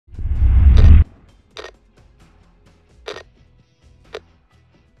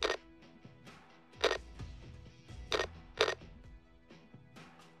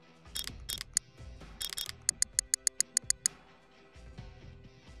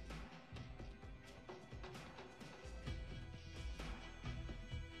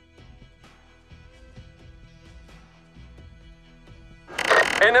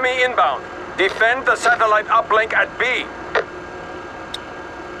Enemy inbound. Defend the satellite uplink at B.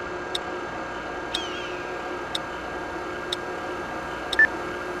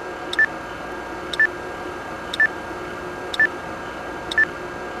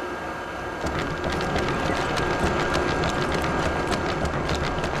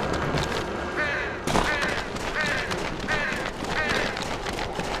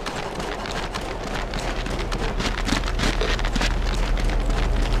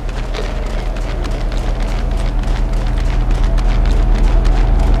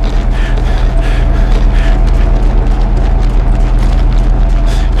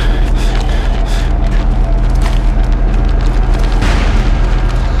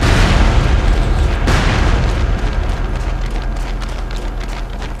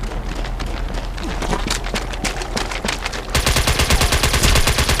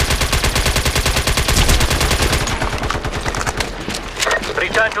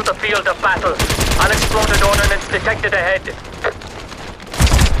 Return to the field of battle. Unexploded ordnance detected ahead.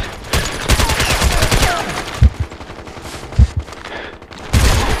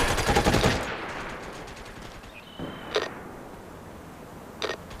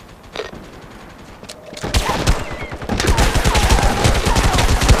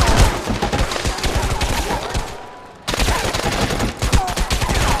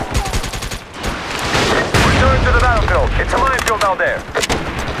 Return to the battlefield. It's a minefield out there.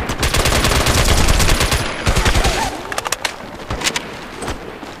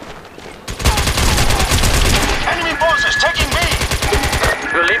 Enemy forces taking B!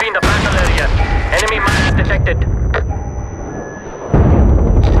 You're leaving the battle area. Enemy mines detected.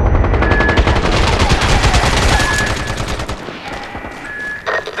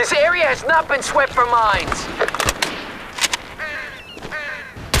 This area has not been swept for mines.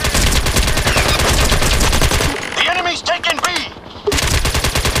 The enemy's taking B!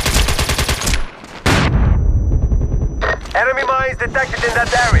 Enemy mines detected in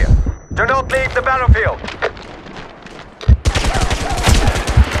that area. Do not leave the battlefield.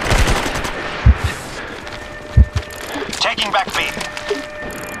 Taking back B.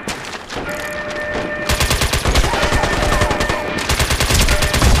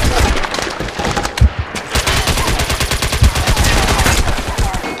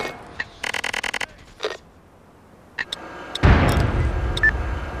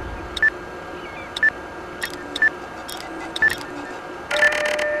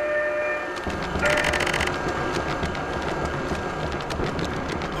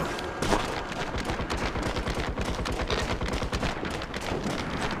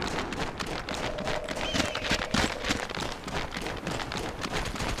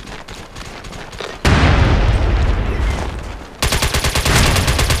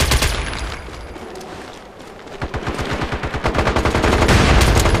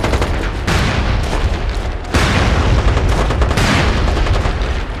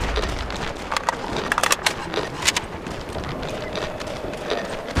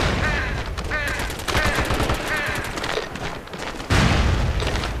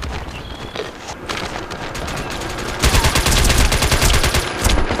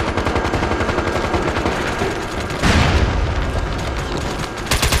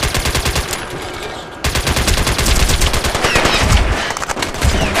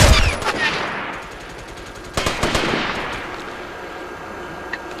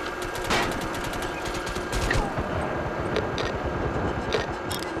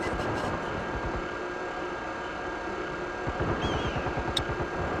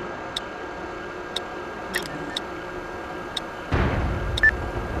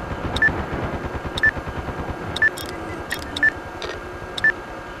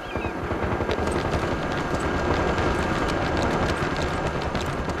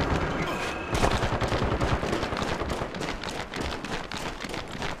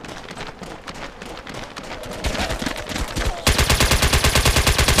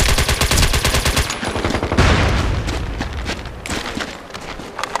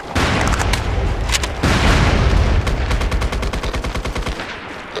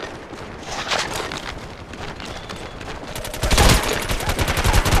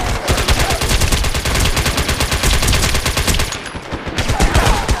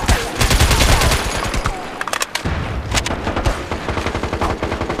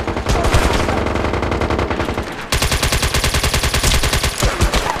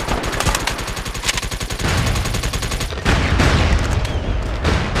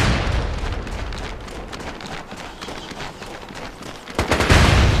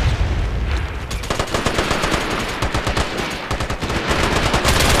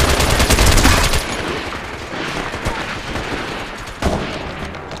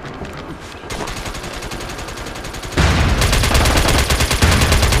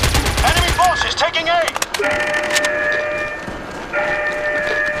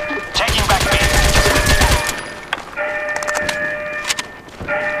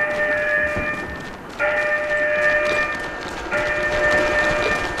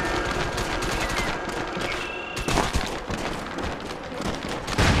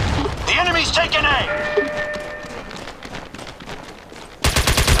 enemy's taken A.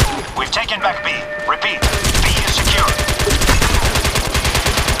 We've taken back B. Repeat, B is secure.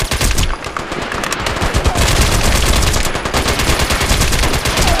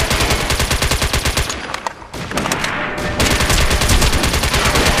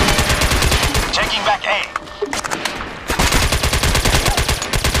 Taking back A.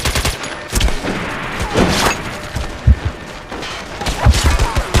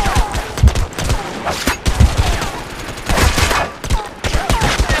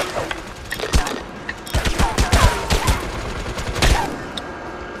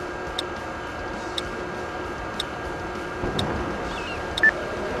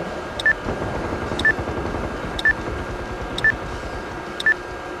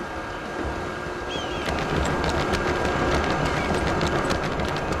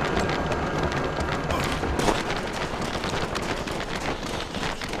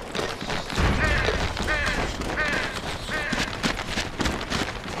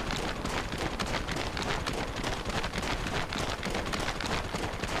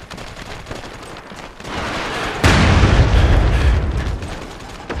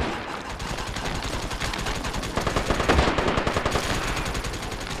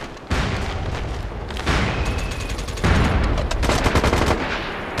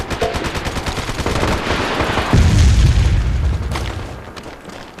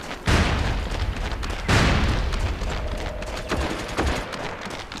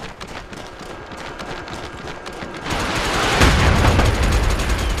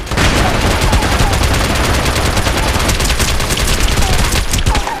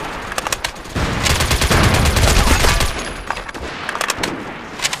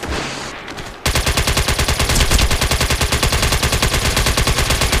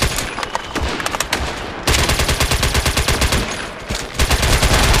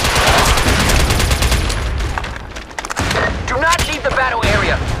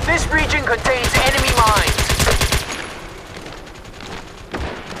 This region contains enemy mines.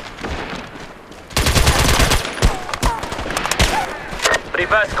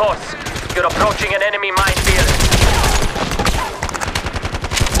 Reverse course. You're approaching an enemy minefield.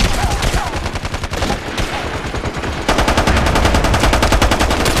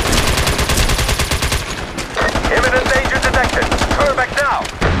 Imminent danger detected. Turn back now.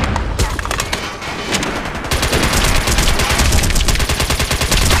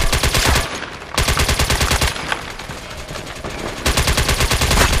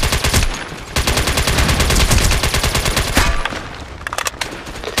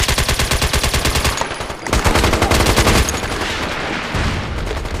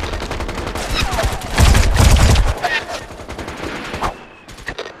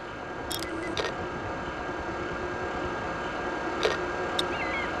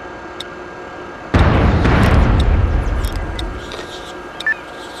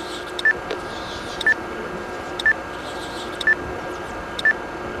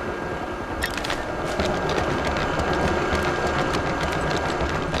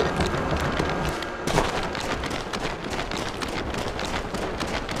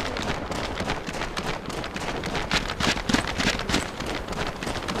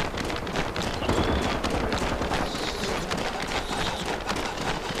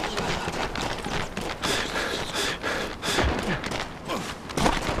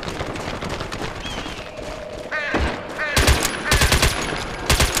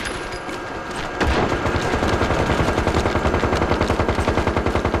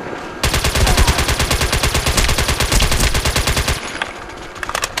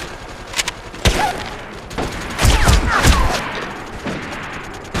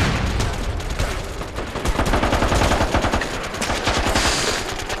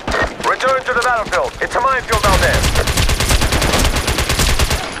 Return to the battlefield. It's a minefield out there.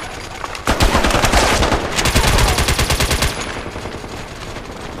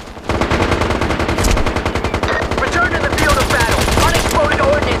 Return to the field of battle. Unexploded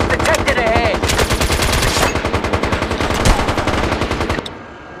ordnance detected ahead.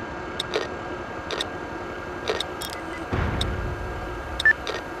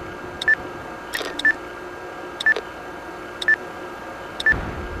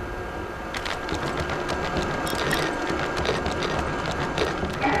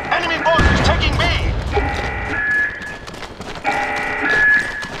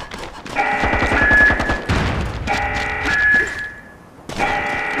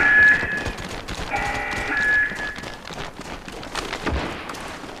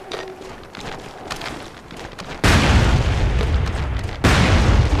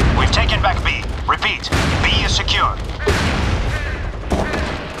 Back B. Repeat, B is secure.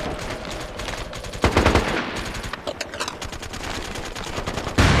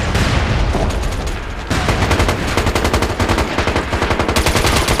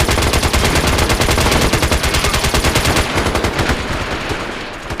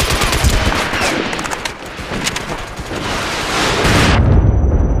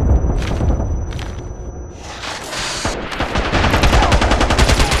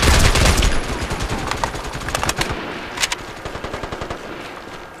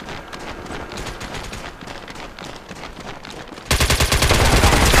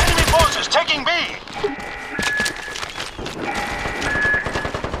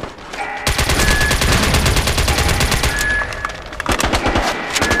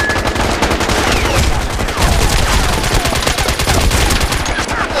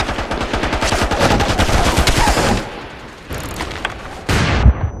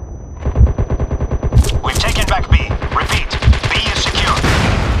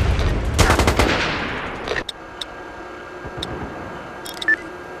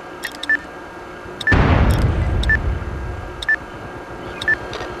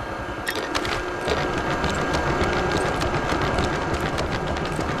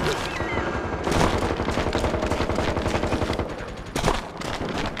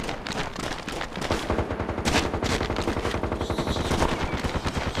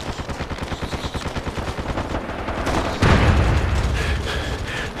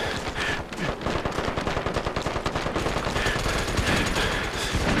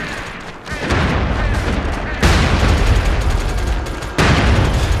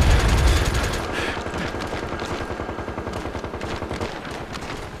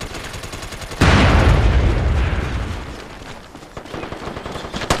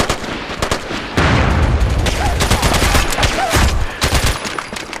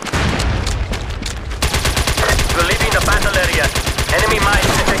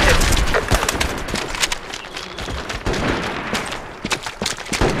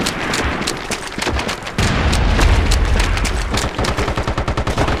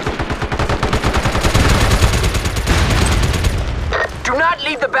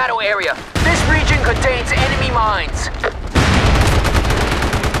 battle area. This region contains enemy mines.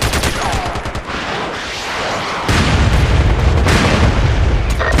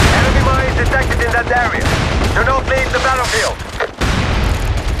 Enemy mines detected in that area. Do not leave the battlefield.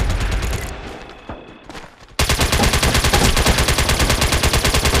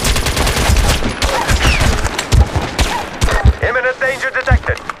 Imminent danger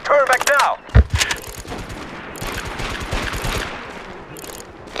detected. Turn back now.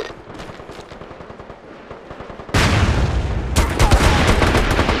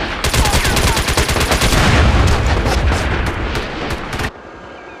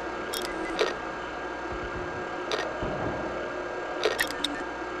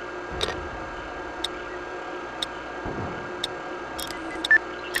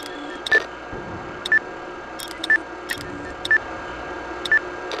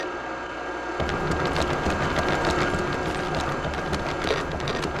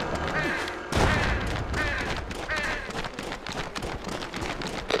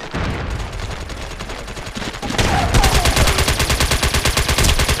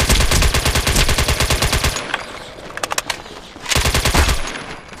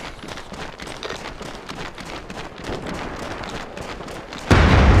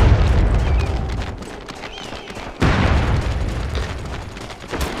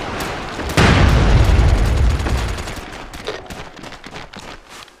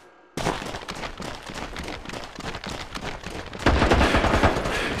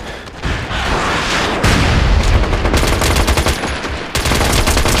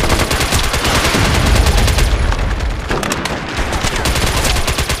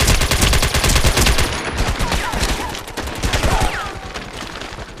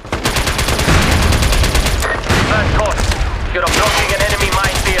 You're approaching an enemy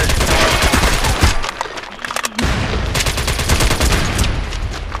minefield.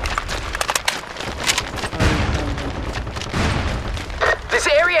 This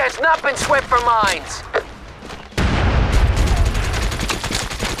area has not been swept for mines.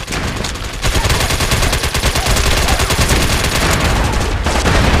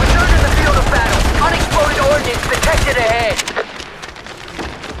 Return to the field of battle. Unexploded ordnance detected ahead.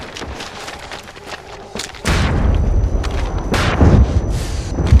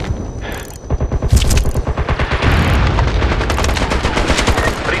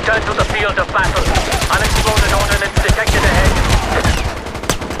 Return to the field of battle. Unexploded ordnance detected ahead.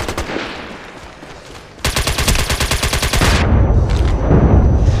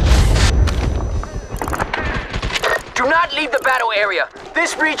 Do not leave the battle area.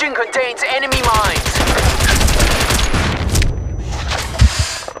 This region contains enemy mines.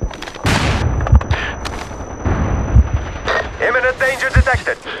 Imminent danger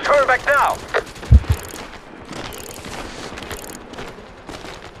detected. Turn back now.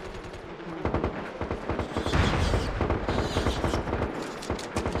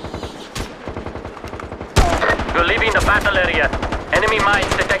 You're leaving the battle area. Enemy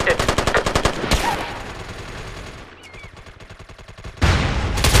mines detected.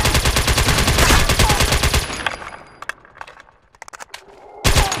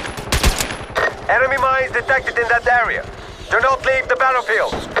 Enemy mines detected in that area. Do not leave the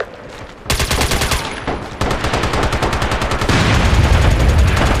battlefield.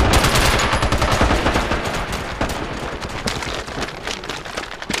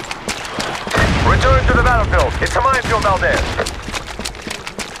 Return to the battlefield. It's a minefield out there.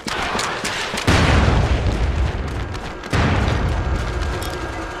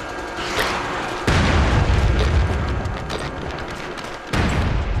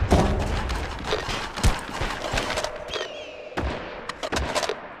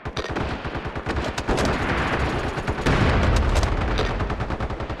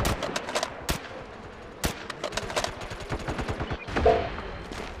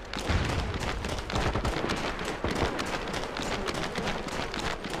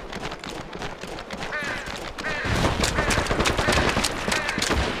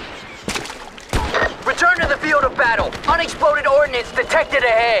 Return to the field of battle. Unexploded ordnance detected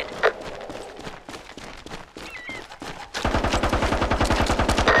ahead.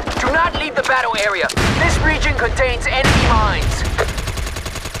 Do not leave the battle area. This region contains enemy mines.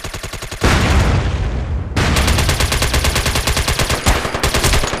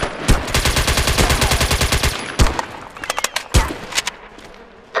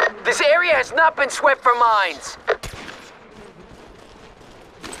 This area has not been swept for mines.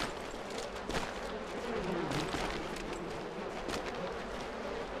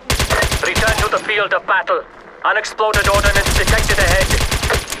 Return to the field of battle. Unexploded ordnance detected ahead.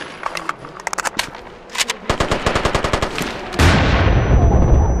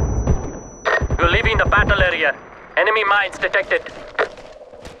 Enemy mines detected.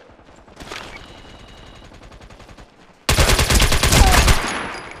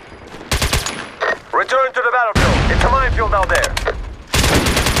 Return to the battlefield. It's a minefield out there.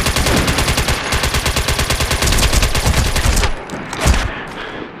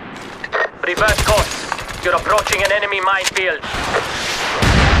 Reverse course. You're approaching an enemy minefield.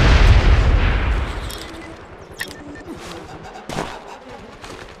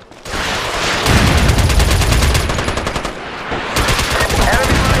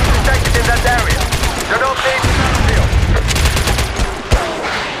 Enemy mines detected in that area. Do not leave the battlefield.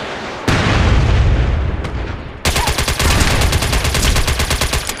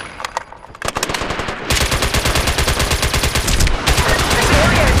 This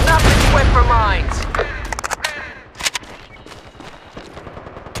area has not been swept for mines.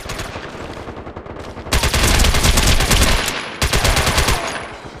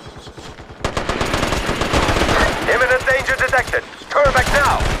 Imminent danger detected. Turn back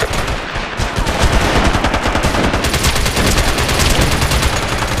now.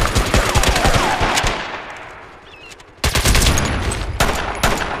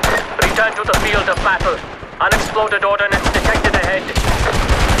 Return to the field of battle. Unexploded ordnance detected ahead.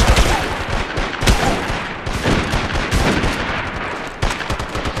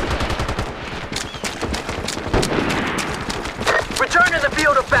 Return to the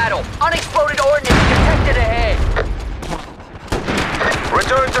field of battle. Unexploded ordnance detected ahead.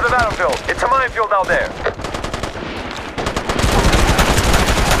 Return to the battlefield. It's a minefield out there.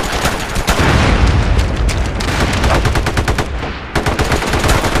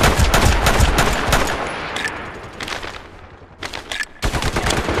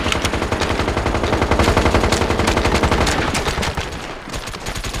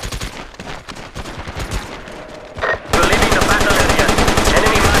 You're leaving the battle area.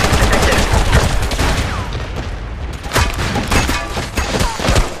 Enemy mines detected.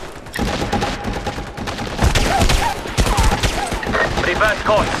 Reverse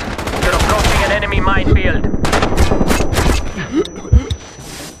course. You're approaching an enemy minefield.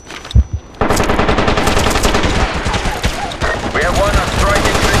 We have won a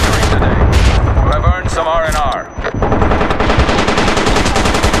striking victory today. You have earned some R&R.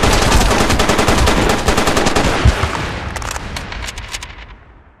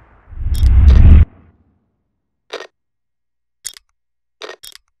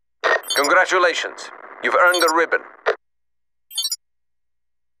 Congratulations. You've earned the ribbon.